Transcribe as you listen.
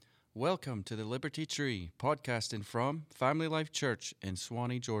Welcome to the Liberty Tree, podcasting from Family Life Church in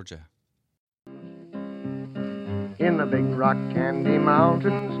Suwanee, Georgia. In the big rock candy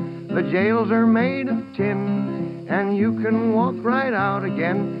mountains, the jails are made of tin, and you can walk right out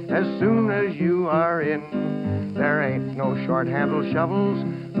again as soon as you are in. There ain't no short-handled shovels,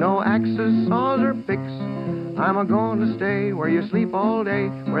 no axes, saws, or picks. I'm a-going to stay where you sleep all day,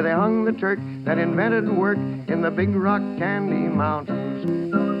 where they hung the Turk that invented work in the big rock candy mountains.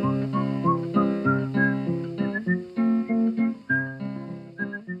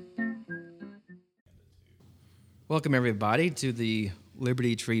 Welcome, everybody, to the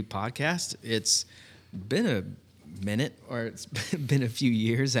Liberty Tree podcast. It's been a minute, or it's been a few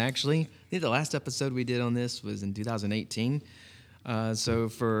years, actually. I think the last episode we did on this was in 2018. So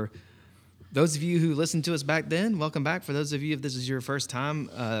for those of you who listened to us back then, welcome back. For those of you, if this is your first time,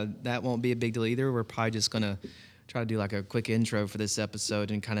 that won't be a big deal either. We're probably just going to try to do like a quick intro for this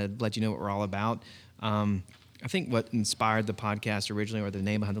episode and kind of let you know what we're all about. I think what inspired the podcast originally, or the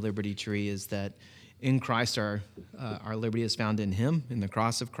name behind the Liberty Tree, is that in Christ, our liberty is found in Him, in the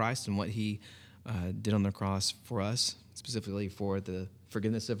cross of Christ, and what He did on the cross for us, specifically for the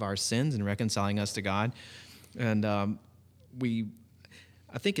forgiveness of our sins and reconciling us to God. And I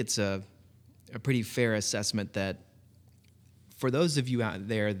think it's a pretty fair assessment that for those of you out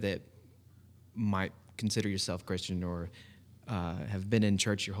there that might consider yourself Christian or have been in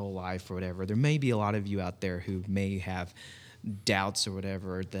church your whole life or whatever, there may be a lot of you out there who may have doubts or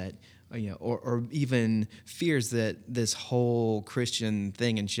whatever that, or even fears that this whole Christian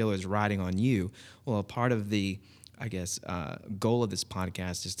thing and show is riding on you. Well, a part of the, goal of this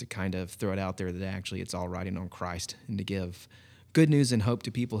podcast is to kind of throw it out there that actually it's all riding on Christ and to give good news and hope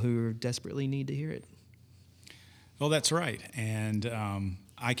to people who desperately need to hear it. Well, that's right. And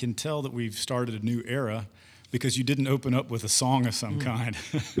I can tell that we've started a new era because you didn't open up with a song of some kind.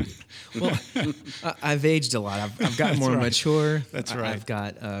 Well, I've aged a lot. I've gotten more mature. That's right. I've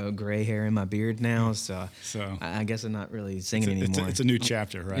got gray hair in my beard now, so I guess I'm not really singing anymore. It's a new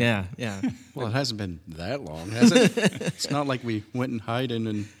chapter, right? Yeah. Well, it hasn't been that long, has it? It's not like we went in hiding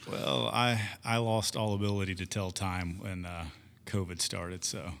and... Well, I lost all ability to tell time when COVID started,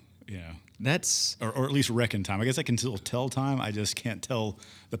 so, That's... Or at least reckon time. I guess I can still tell time. I just can't tell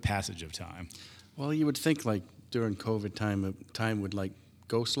the passage of time. Well, you would think like during COVID time would like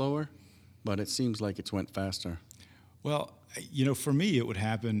go slower, but it seems like it's went faster. Well, for me, it would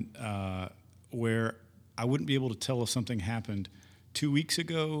happen where I wouldn't be able to tell if something happened 2 weeks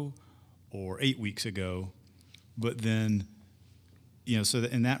ago or 8 weeks ago, but then, so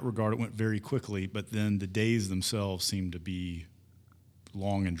that in that regard, it went very quickly, but then the days themselves seem to be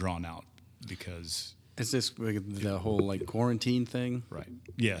long and drawn out because... Is this the whole like quarantine thing? Right.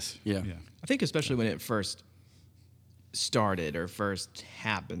 Yes. Yeah. I think especially when it first started or first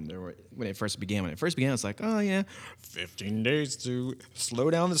happened or when it first began. When it first began, it's like, 15 days to slow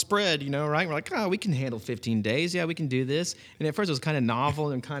down the spread, right? We're like, we can handle 15 days. Yeah, we can do this. And at first it was kind of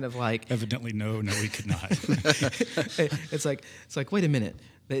novel and kind of like... Evidently, no, we could not. It's like, wait a minute.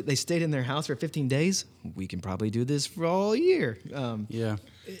 They stayed in their house for 15 days. We can probably do this for all year. Yeah.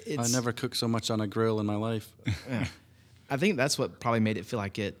 I never cooked so much on a grill in my life. Yeah. I think that's what probably made it feel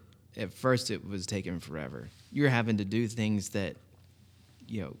like it. At first, it was taking forever. You're having to do things that,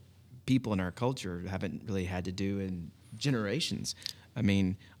 people in our culture haven't really had to do in generations. I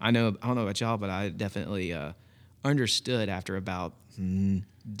mean, I don't know about y'all, but I definitely understood after about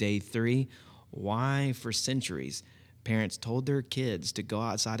day 3 why for centuries parents told their kids to go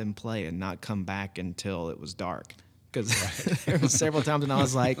outside and play and not come back until it was dark. Because there were several times when I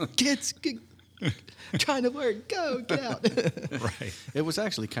was like, kids, trying to work, get out. Right. It was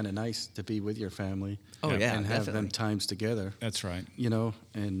actually kind of nice to be with your family. Oh, yeah, and have definitely. them times together. That's right.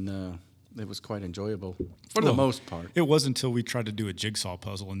 And it was quite enjoyable for the most part. It was until we tried to do a jigsaw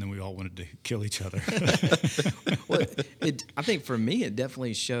puzzle, and then we all wanted to kill each other. Well, I think for me, it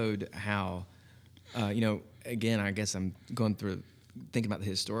definitely showed how, again, I guess I'm going through thinking about the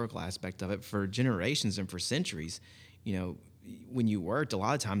historical aspect of it. For generations and for centuries, when you worked, a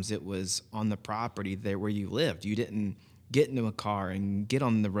lot of times it was on the property there where you lived. You didn't get into a car and get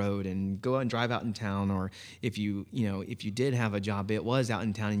on the road and go and drive out in town, or if you did have a job, it was out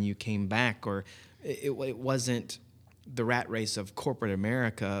in town and you came back, or it wasn't the rat race of corporate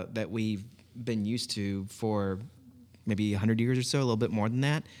America that we've been used to for maybe 100 years or so, a little bit more than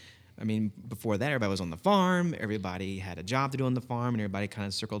that. I mean, before that, everybody was on the farm, everybody had a job to do on the farm, and everybody kind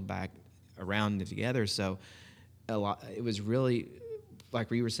of circled back around together. So it was really, like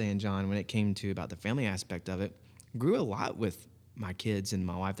we were saying, John, when it came to about the family aspect of it, grew a lot with my kids and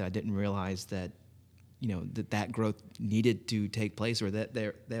my wife that I didn't realize that that growth needed to take place, or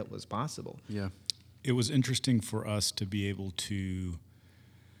that was possible. Yeah. It was interesting for us to be able to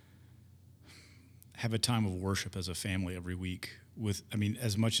have a time of worship as a family every week.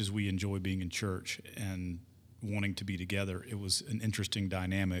 As much as we enjoy being in church and wanting to be together, it was an interesting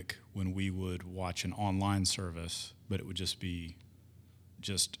dynamic when we would watch an online service, but it would just be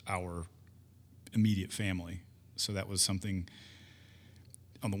our immediate family. So that was something,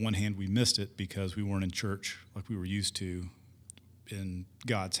 on the one hand, we missed it because we weren't in church like we were used to in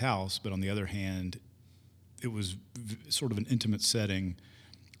God's house, but on the other hand, it was sort of an intimate setting,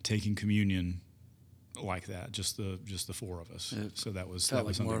 taking communion like that, just the four of us. So that was Felt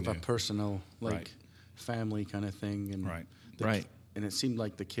like something more of new. a personal, like Right. family kind of thing, and Right. Right. And it seemed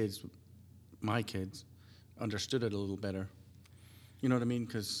like my kids, understood it a little better. You know what I mean?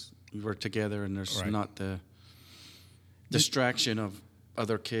 Because we were together, and there's Right. not the distraction of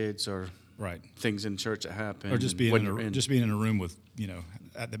other kids or Right. things in church that happen, Or just and being when in you're just being in a room with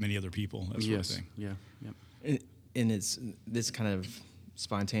that many other people. That sort yes, of thing. yeah, yeah. And it's this kind of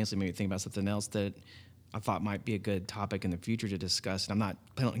spontaneously made me think about something else that I thought might be a good topic in the future to discuss. And I'm not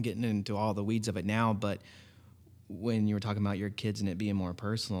planning on getting into all the weeds of it now, but when you were talking about your kids and it being more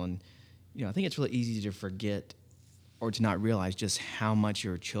personal, and I think it's really easy to forget or to not realize just how much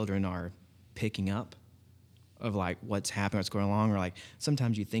your children are picking up of like what's happening, what's going along, or like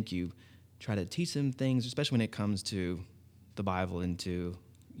sometimes you think you try to teach them things, especially when it comes to the Bible and to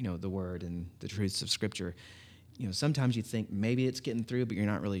the Word and the truths of Scripture. Sometimes you think maybe it's getting through, but you're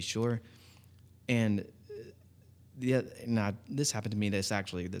not really sure. And this happened to me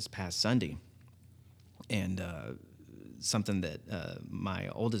this past Sunday, and something that my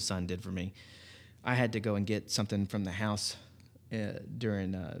oldest son did for me. I had to go and get something from the house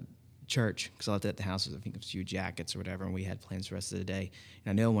during church, because I left it at the house. I think it was a few jackets or whatever, and we had plans for the rest of the day.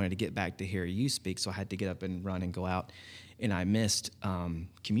 And I know I wanted to get back to hear you speak, so I had to get up and run and go out. And I missed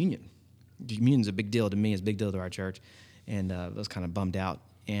communion. Communion's a big deal to me. It's a big deal to our church. And I was kind of bummed out.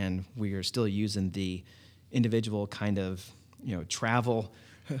 And we are still using the individual kind of, travel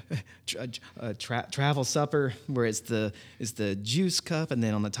travel supper, where it's the juice cup, and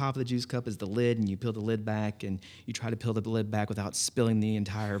then on the top of the juice cup is the lid, and you peel the lid back, and you try to peel the lid back without spilling the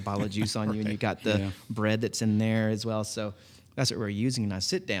entire bottle of juice on you, and you got the bread that's in there as well. So that's what we're using. And I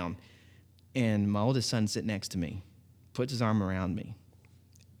sit down, and my oldest son sits next to me, puts his arm around me,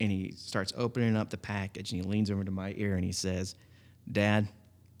 and he starts opening up the package, and he leans over to my ear, and he says, "Dad,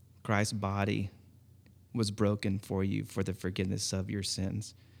 Christ's body was broken for you for the forgiveness of your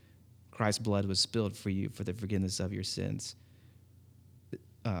sins. Christ's blood was spilled for you for the forgiveness of your sins."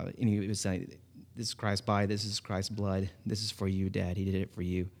 And he was saying, "This is Christ's body, this is Christ's blood, this is for you, Dad. He did it for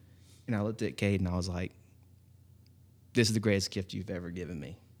you." And I looked at Cade, and I was like, "This is the greatest gift you've ever given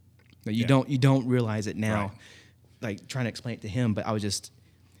me." Now, you don't realize it now, Right. like trying to explain it to him, but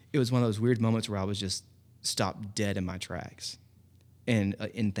it was one of those weird moments where I was just stopped dead in my tracks. And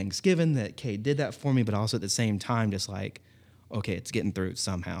in Thanksgiving, that Cade did that for me, but also at the same time, just like, okay, it's getting through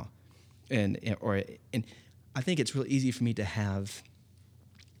somehow. And I think it's really easy for me to have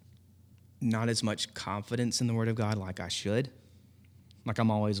not as much confidence in the Word of God like I should. Like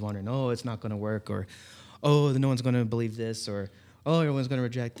I'm always wondering, oh, it's not going to work, or oh, no one's going to believe this, or oh, everyone's going to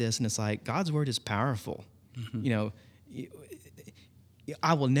reject this. And it's like, God's Word is powerful. Mm-hmm.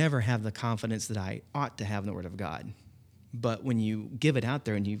 I will never have the confidence that I ought to have in the Word of God. But when you give it out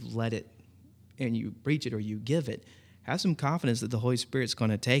there and you let it, and you preach it or you give it, have some confidence that the Holy Spirit's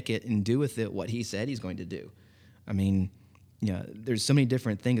going to take it and do with it what He said He's going to do. I mean, there's so many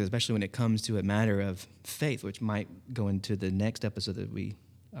different things, especially when it comes to a matter of faith, which might go into the next episode that we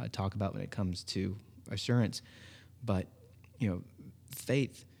talk about when it comes to assurance. But,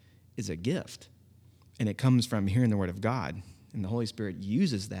 faith is a gift, and it comes from hearing the Word of God, and the Holy Spirit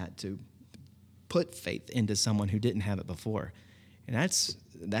uses that to put faith into someone who didn't have it before, and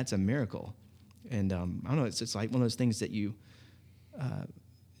that's a miracle. And I don't know, it's just like one of those things that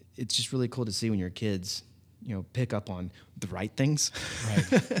it's just really cool to see when your kids, pick up on the right things.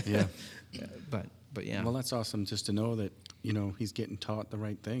 Right. Yeah. But yeah. Well, that's awesome just to know that, he's getting taught the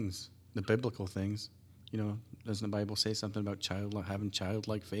right things, the biblical things. Doesn't the Bible say something about having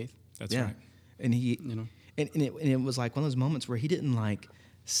childlike faith? That's yeah. right. And he, and it was like one of those moments where he didn't like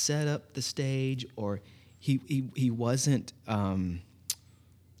set up the stage, or he wasn't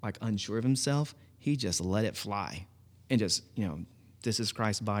like unsure of himself. He just let it fly, and just this is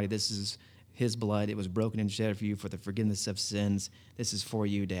Christ's body, this is His blood. It was broken and shed for you for the forgiveness of sins. This is for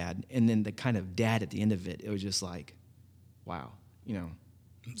you, Dad. And then the kind of dad at the end of it, it was just like, wow,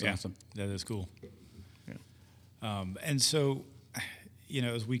 It's Yeah, awesome. that is cool. Yeah. And so,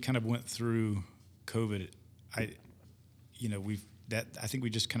 as we kind of went through COVID, I think we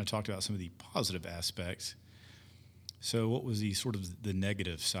just kind of talked about some of the positive aspects. So what was the sort of the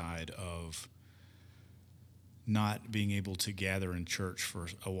negative side of not being able to gather in church for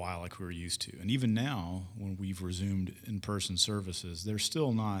a while like we were used to? And even now, when we've resumed in-person services, they're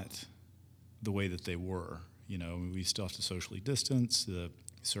still not the way that they were. We still have to socially distance. The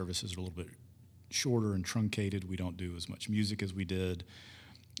services are a little bit shorter and truncated. We don't do as much music as we did.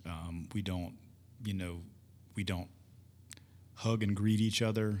 We don't hug and greet each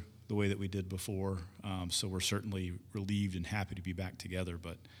other the way that we did before. So we're certainly relieved and happy to be back together.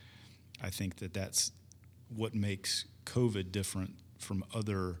 But I think that that's what makes COVID different from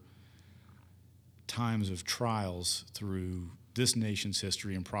other times of trials through this nation's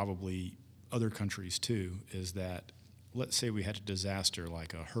history and probably other countries too, is that let's say we had a disaster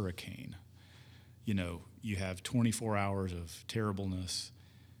like a hurricane. You have 24 hours of terribleness,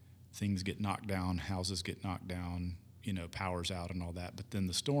 things get knocked down, houses get knocked down, power's out and all that. But then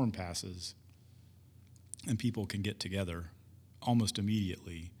the storm passes and people can get together almost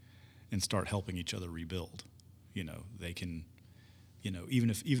immediately and start helping each other rebuild. They can, even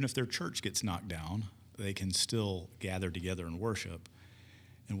if their church gets knocked down, they can still gather together and worship.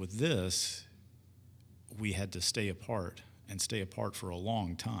 And with this, we had to stay apart for a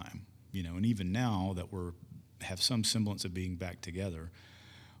long time, and even now that have some semblance of being back together,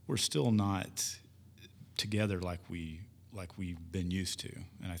 we're still not together like we've been used to.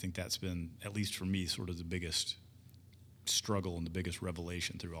 And I think that's been, at least for me, sort of the biggest struggle and the biggest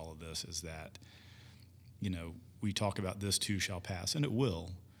revelation through all of this is that, we talk about this too shall pass, and it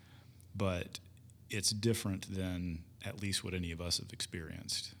will, but it's different than at least what any of us have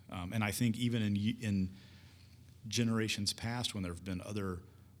experienced. And I think even in generations past, when there have been other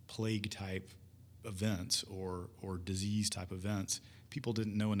plague-type events or disease-type events, people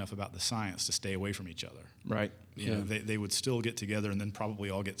didn't know enough about the science to stay away from each other. Right. They would still get together and then probably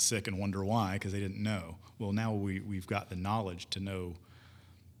all get sick and wonder why, because they didn't know. Well, now we've got the knowledge to know,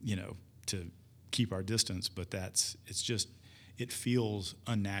 to keep our distance, but it feels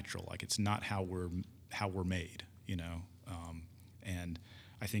unnatural, like it's not how we're made, and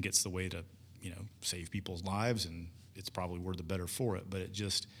I think it's the way to, save people's lives, and it's probably we're the better for it, but it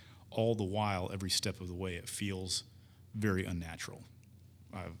just, all the while, every step of the way, it feels very unnatural,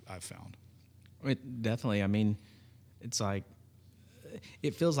 I've found. Definitely. I mean, it's like,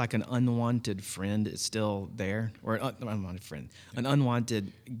 it feels like an unwanted friend is still there, or an unwanted friend, an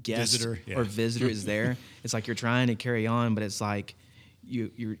unwanted guest or visitor is there. It's like you're trying to carry on, but it's like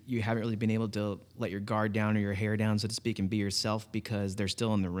you haven't really been able to let your guard down or your hair down, so to speak, and be yourself because they're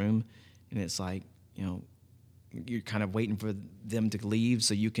still in the room. And it's like, you're kind of waiting for them to leave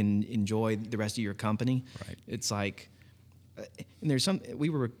so you can enjoy the rest of your company. Right. It's like, and there's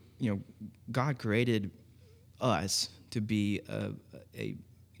God created us to be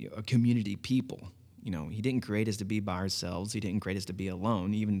a community people. He didn't create us to be by ourselves. He didn't create us to be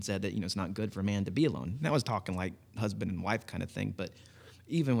alone. He even said that, it's not good for man to be alone. And that was talking like husband and wife kind of thing. But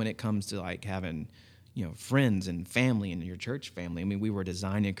even when it comes to like having, friends and family and your church family, I mean, we were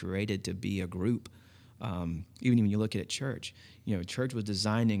designed and created to be a group. Even when you look at church, church was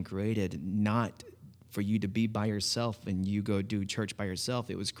designed and created not for you to be by yourself and you go do church by yourself.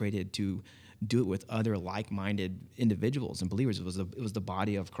 It was created to do it with other like-minded individuals and believers. It was the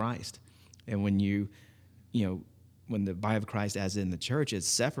body of Christ. And when when the body of Christ, as in the church, is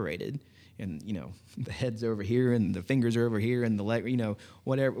separated, and the head's over here and the fingers are over here and the leg,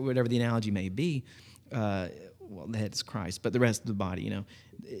 whatever the analogy may be, well, the head is Christ, but the rest of the body,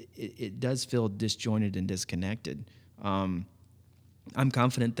 it does feel disjointed and disconnected. I'm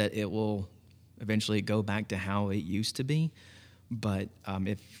confident that it will eventually go back to how it used to be, but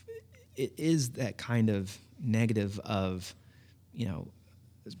if it is that kind of negative of,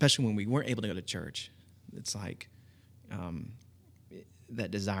 especially when we weren't able to go to church, it's like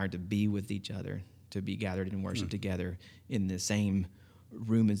that desire to be with each other, to be gathered and worship together in the same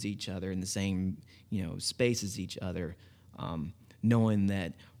room as each other, in the same space as each other, knowing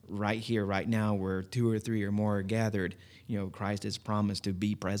that right here, right now, where two or three or more are gathered, Christ has promised to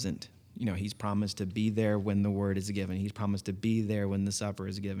be present. He's promised to be there when the word is given. He's promised to be there when the supper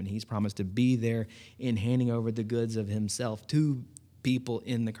is given. He's promised to be there in handing over the goods of himself to people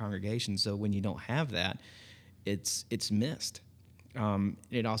in the congregation. So when you don't have that, it's missed.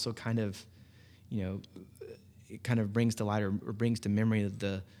 It also kind of, it kind of brings to light or brings to memory of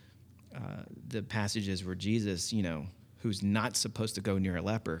the passages where Jesus, who's not supposed to go near a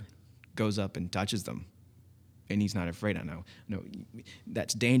leper, goes up and touches them. and he's not afraid. I know, no,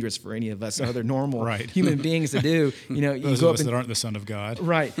 that's dangerous for any of us other normal Right. human beings to do. You know, you Those go of up us and, that aren't the Son of God.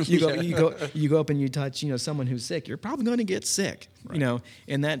 right. You go up and you touch, someone who's sick. You're probably going to get sick. Right.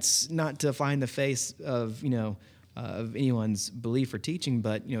 And that's not to find the face of of anyone's belief or teaching,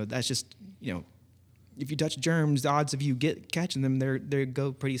 but that's just if you touch germs, the odds of you catching them, they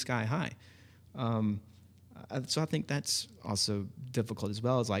go pretty sky high. So I think that's also difficult as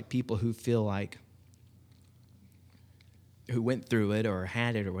well. As like people who feel like who went through it or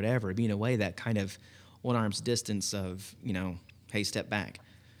had it or whatever, being away that kind of one arm's distance of hey, step back.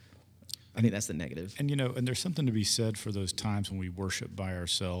 I think that's the negative. And and there's something to be said for those times when we worship by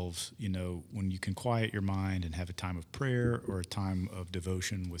ourselves. When you can quiet your mind and have a time of prayer or a time of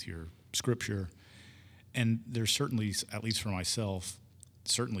devotion with your scripture. And there's certainly, at least for myself,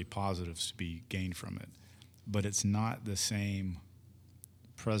 certainly positives to be gained from it. But it's not the same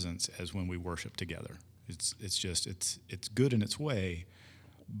presence as when we worship together. It's good in its way,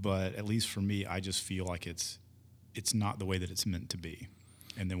 but at least for me, I just feel like it's not the way that it's meant to be.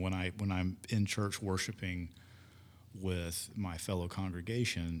 And then when I'm in church worshiping with my fellow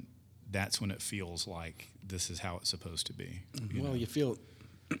congregation, that's when it feels like this is how it's supposed to be. Well, you feel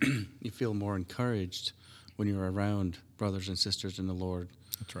you feel more encouraged when you're around brothers and sisters in the Lord.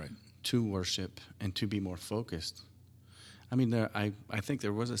 That's right. To worship and to be more focused. I mean, I think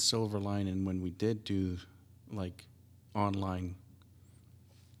there was a silver lining when we did do like online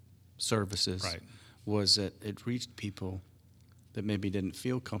services. Right. Was that it reached people that maybe didn't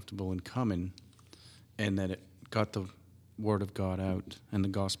feel comfortable in coming, and that it got the word of God out and the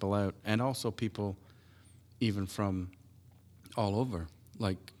gospel out, and also people even from all over.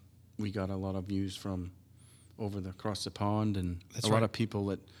 Like we got a lot of views from across the pond, and That's lot right. of people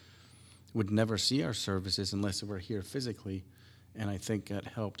that would never see our services unless they were here physically. And I think that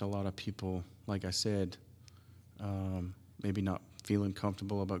helped a lot of people, like I said, maybe not feeling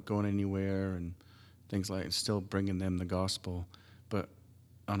comfortable about going anywhere and things like that, still bringing them the gospel. But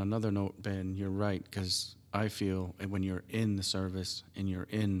on another note, Ben, you're right, because I feel when you're in the service and you're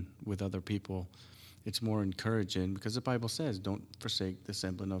in with other people, it's more encouraging, because the Bible says, don't forsake the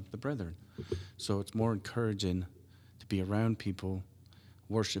assembling of the brethren. So it's more encouraging to be around people,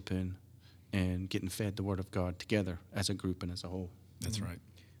 worshiping, and getting fed the Word of God together as a group and as a whole. That's right.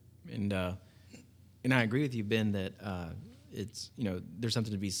 And I agree with you, Ben, that it's there's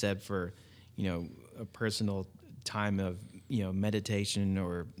something to be said for a personal time of meditation.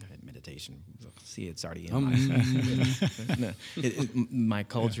 See, it's already in my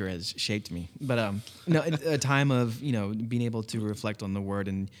culture has shaped me. But a time of being able to reflect on the Word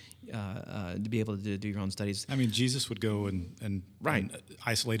and to be able to do your own studies. I mean, Jesus would go and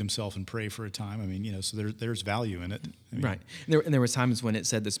isolate himself and pray for a time. I mean, so there's value in it. I mean, Right. And there was times when it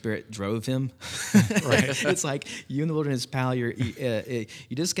said the Spirit drove him. Right. It's like you in the wilderness, pal. You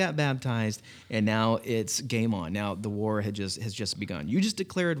just got baptized, and now it's game on. Now the war has just begun. You just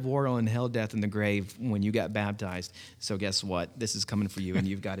declared war on hell, death, and the grave when you got baptized. So guess what? This is coming for you, and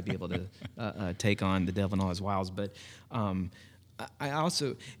you've got to be able to take on the devil and all his wiles. But I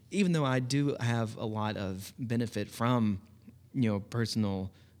also, even though I do have a lot of benefit from personal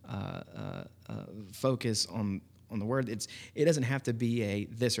focus on the Word, it doesn't have to be a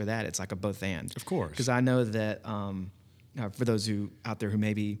this or that. It's like a both and. Of course. Because I know that for those who out there who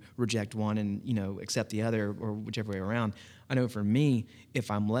maybe reject one and accept the other, or whichever way around, I know for me,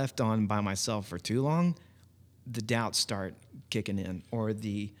 if I'm left on by myself for too long, the doubts start kicking in, or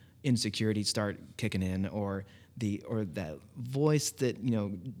the insecurities start kicking in, or that voice that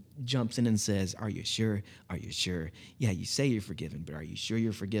jumps in and says, "Are you sure? Are you sure? Yeah, you say you're forgiven, but are you sure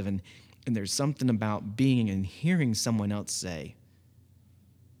you're forgiven?" And there's something about being and hearing someone else say,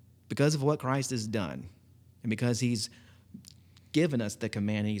 because of what Christ has done, and because He's given us the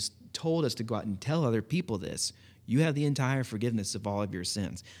command, He's told us to go out and tell other people this, you have the entire forgiveness of all of your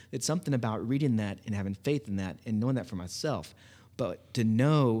sins. It's something about reading that and having faith in that and knowing that for myself. But to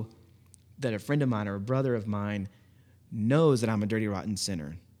know that a friend of mine or a brother of mine knows that I'm a dirty, rotten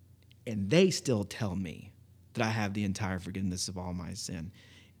sinner, and they still tell me that I have the entire forgiveness of all my sin,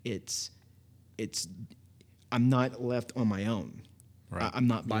 I'm not left on my own. Right. I'm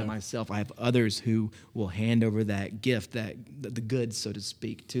not by myself. I have others who will hand over that gift, the goods, so to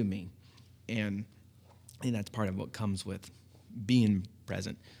speak, to me. And I think that's part of what comes with being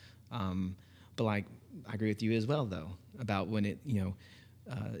present. But like, I agree with you as well, though, about when it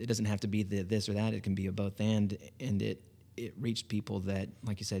doesn't have to be this or that. It can be a both and it reached people that,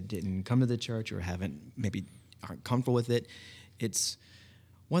 like you said, didn't come to the church or maybe aren't comfortable with it. It's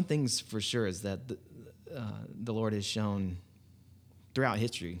one thing's for sure is that the Lord has shown throughout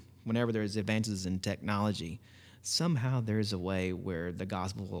history whenever there's advances in technology, somehow there's a way where the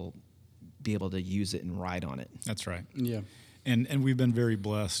gospel will be able to use it and ride on it. That's right. Yeah. And we've been very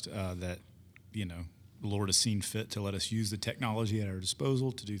blessed that, the Lord has seen fit to let us use the technology at our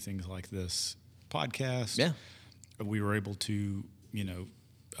disposal to do things like this podcast. Yeah. We were able to,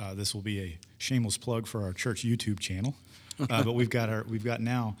 this will be a shameless plug for our church YouTube channel, but we've got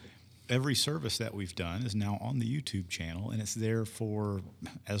now every service that we've done is now on the YouTube channel, and it's there for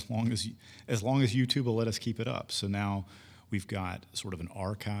as long as YouTube will let us keep it up. So now we've got sort of an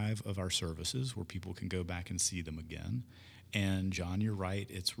archive of our services where people can go back and see them again. And John, you're right;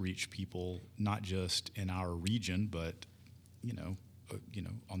 it's reached people not just in our region, but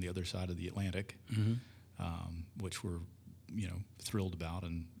on the other side of the Atlantic, which we're thrilled about,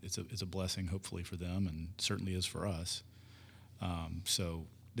 and it's a blessing hopefully for them, and certainly is for us. So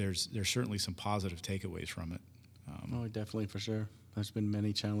there's certainly some positive takeaways from it. Oh, definitely, for sure. There's been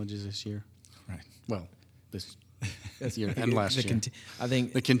many challenges this year. Right. Well, this year and last year. I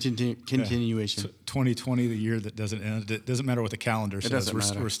think The continuation. So 2020, the year that doesn't end. It doesn't matter what the calendar says. doesn't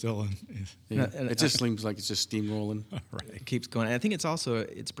matter. We're still in. Yeah. And It just seems like it's just steamrolling. Right. it keeps going. I think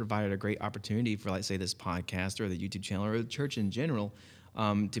it's provided a great opportunity for, like, say, this podcast or the YouTube channel or the church in general,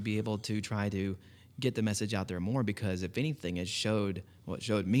 to be able to try to get the message out there more, because if anything, it showed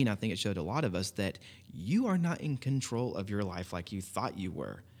me, and I think it showed a lot of us, that you are not in control of your life like you thought you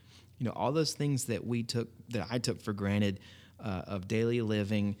were. All those things that I took for granted, of daily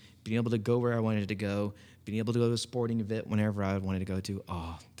living, being able to go where I wanted to go, being able to go to a sporting event whenever I wanted to go to.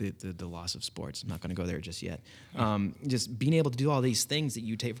 Oh, the loss of sports. I'm not going to go there just yet. Just being able to do all these things that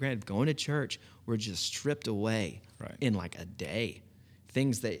you take for granted, going to church, were just stripped away in like a day.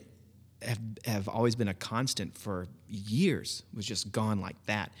 Things that have always been a constant for years was just gone like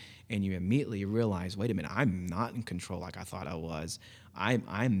that. And you immediately realize, wait a minute, I'm not in control like I thought I was.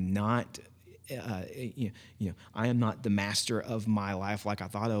 I'm not, I am not the master of my life like I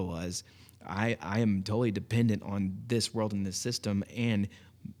thought I was. I am totally dependent on this world and this system, and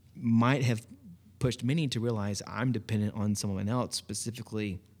might have pushed many to realize I'm dependent on someone else,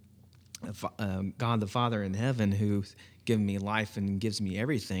 specifically God the Father in heaven, who's given me life and gives me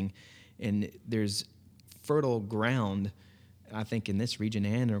everything. And there's fertile ground, I think, in this region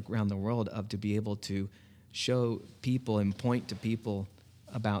and around the world, to be able to show people and point to people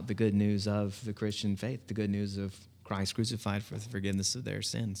about the good news of the Christian faith, the good news of Christ crucified for the forgiveness of their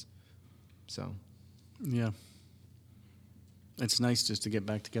sins. So, Yeah. It's nice just to get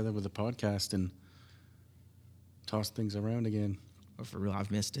back together with a podcast and toss things around again. but for real, I've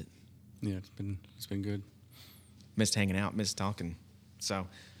missed it. Yeah, it's been good. Missed hanging out, missed talking. So,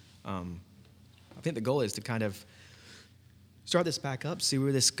 I think the goal is to kind of start this back up, see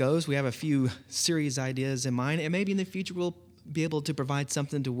where this goes. We have a few series ideas in mind, and maybe in the future we'll be able to provide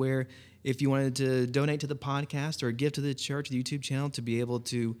something to where if you wanted to donate to the podcast or give to the church, the YouTube channel, to be able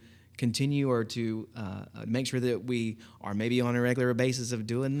to continue or to make sure that we are maybe on a regular basis of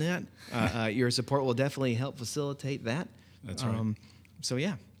doing that. Your support will definitely help facilitate that. That's right. So,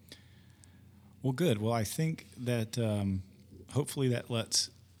 yeah. Well, good. Well, I think that hopefully that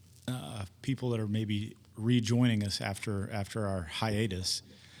lets people that are maybe rejoining us after our hiatus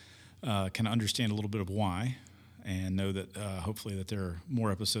can understand a little bit of why, and know that hopefully that there are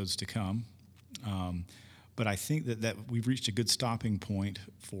more episodes to come. But I think that we've reached a good stopping point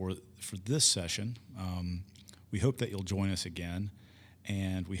for this session. We hope that you'll join us again,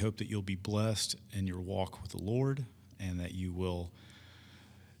 and we hope that you'll be blessed in your walk with the Lord, and that you will,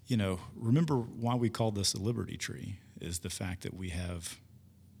 remember why we call this the Liberty Tree, is the fact that we have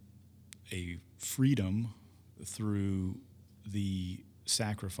a freedom through the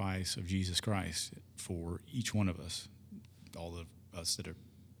sacrifice of Jesus Christ for each one of us, all of us that have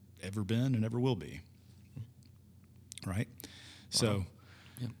ever been and ever will be. Right? Wow. So,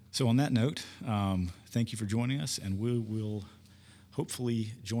 yeah. So on that note, thank you for joining us, and we will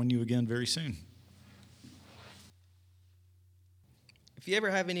hopefully join you again very soon. If you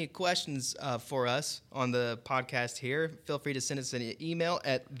ever have any questions for us on the podcast here, feel free to send us an email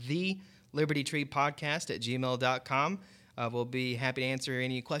at thelibertytreepodcast@gmail.com. We'll be happy to answer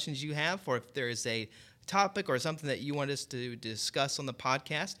any questions you have, or if there is a topic or something that you want us to discuss on the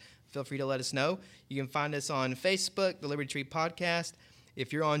podcast, feel free to let us know. You can find us on Facebook, the Liberty Tree Podcast.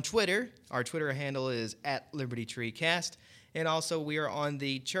 If you're on Twitter, our Twitter handle is @LibertyTreeCast. And also, we are on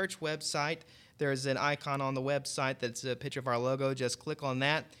the church website. There's an icon on the website that's a picture of our logo. Just click on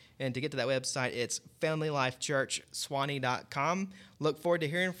that. And to get to that website, it's FamilyLifeChurchSwanee.com. Look forward to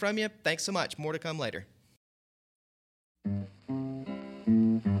hearing from you. Thanks so much. More to come later.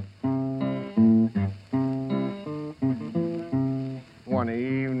 One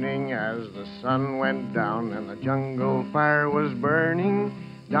evening as the sun went down and the jungle fire was burning,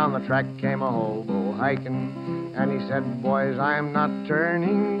 down the track came a hobo hiking, and he said, boys, I'm not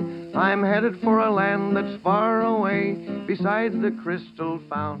turning. I'm headed for a land that's far away beside the crystal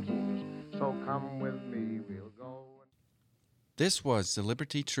fountains. So come with me, we'll go. This was The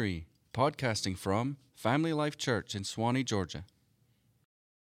Liberty Tree, podcasting from Family Life Church in Suwanee, Georgia.